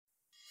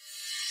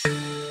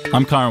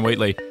I'm Kyran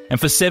Wheatley,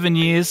 and for 7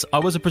 years I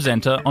was a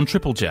presenter on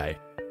Triple J.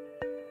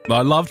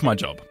 I loved my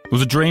job. It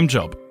was a dream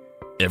job.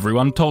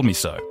 Everyone told me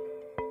so.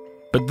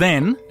 But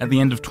then, at the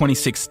end of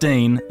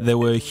 2016, there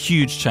were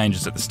huge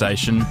changes at the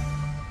station,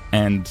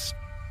 and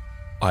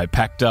I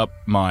packed up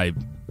my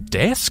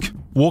desk,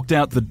 walked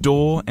out the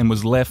door, and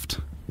was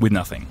left with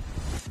nothing.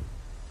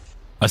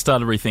 I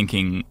started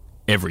rethinking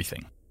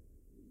everything.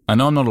 I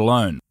know I'm not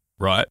alone,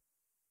 right?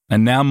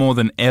 And now more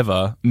than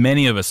ever,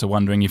 many of us are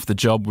wondering if the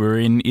job we're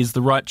in is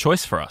the right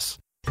choice for us.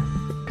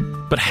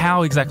 But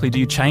how exactly do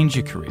you change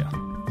your career?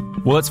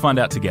 Well, let's find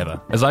out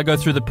together as I go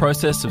through the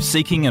process of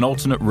seeking an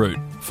alternate route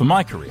for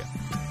my career.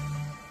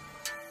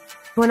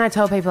 When I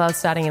told people I was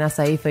starting an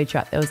acai food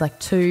truck, there was like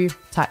two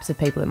types of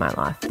people in my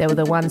life. There were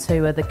the ones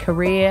who were the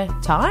career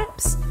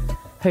types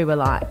who were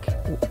like,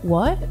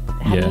 what?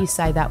 How do you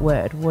say that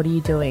word? What are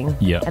you doing?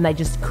 Yeah. And they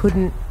just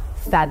couldn't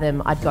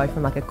fathom I'd go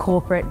from like a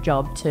corporate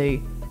job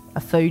to a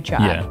food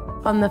truck. Yeah.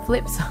 On the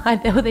flip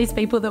side, there were these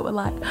people that were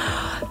like,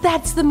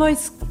 that's the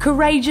most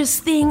courageous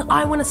thing.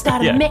 I want to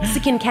start a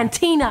Mexican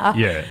cantina.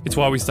 Yeah. It's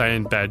why we stay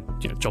in bad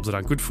jobs that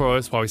aren't good for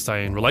us, why we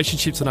stay in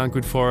relationships that aren't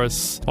good for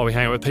us, why we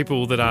hang out with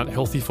people that aren't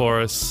healthy for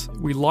us.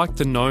 We like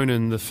the known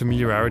and the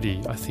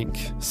familiarity, I think.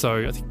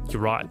 So I think you're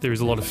right. There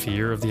is a lot of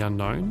fear of the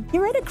unknown.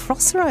 You're at a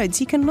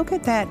crossroads. You can look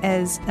at that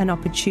as an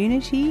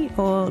opportunity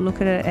or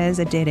look at it as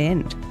a dead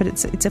end. But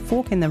it's a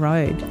fork in the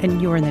road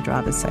and you're in the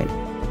driver's seat.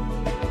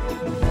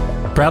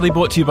 Proudly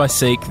brought to you by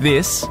Seek,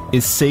 this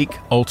is Seek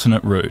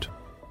Alternate Route.